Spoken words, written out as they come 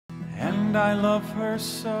and I love her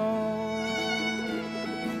so.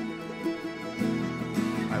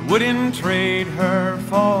 I wouldn't trade her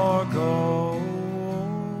for gold.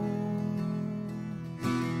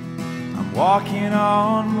 I'm walking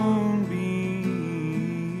on moonbeams,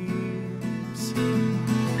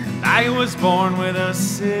 and I was born with a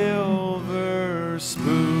silver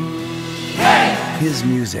spoon. Hey! His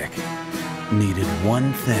music needed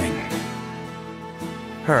one thing.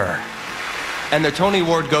 Her. And the Tony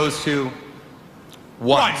Award goes to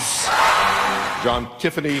Once. John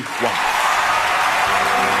Tiffany Once.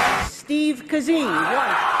 Steve Kazee,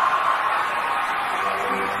 Once.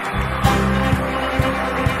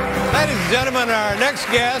 Ladies and gentlemen, our next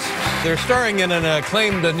guest, they're starring in an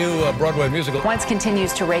acclaimed new Broadway musical. Once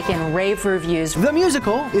continues to rake in rave reviews. The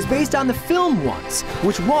musical is based on the film Once,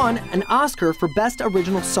 which won an Oscar for Best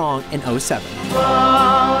Original Song in '07.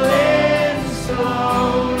 Falling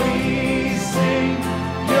slowly, sing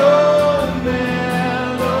your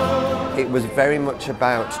melody. It was very much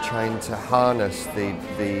about trying to harness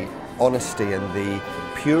the honesty and the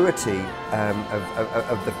purity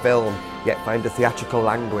of the film, yet find a theatrical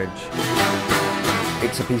language.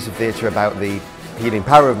 It's a piece of theatre about the healing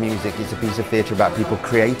power of music. It's a piece of theatre about people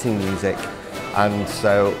creating music, and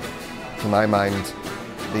so, to my mind,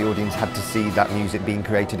 the audience had to see that music being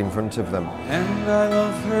created in front of them. And I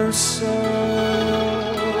love her so.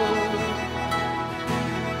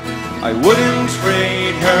 I wouldn't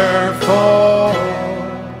trade her for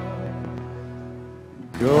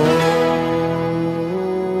gold.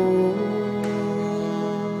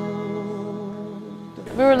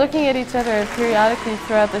 We were looking at each other periodically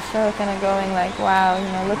throughout the show, kind of going like, wow,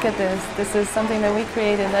 you know, look at this. This is something that we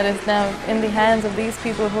created that is now in the hands of these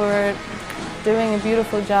people who are doing a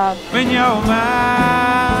beautiful job. When your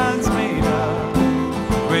mind's made up,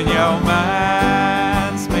 when your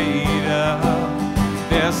mind's made up,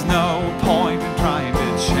 there's no point in trying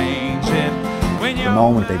to change it. When the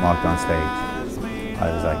moment they walked on stage,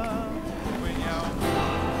 I was like,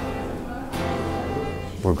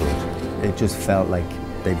 we're good. It just felt like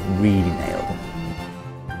they've really nailed it.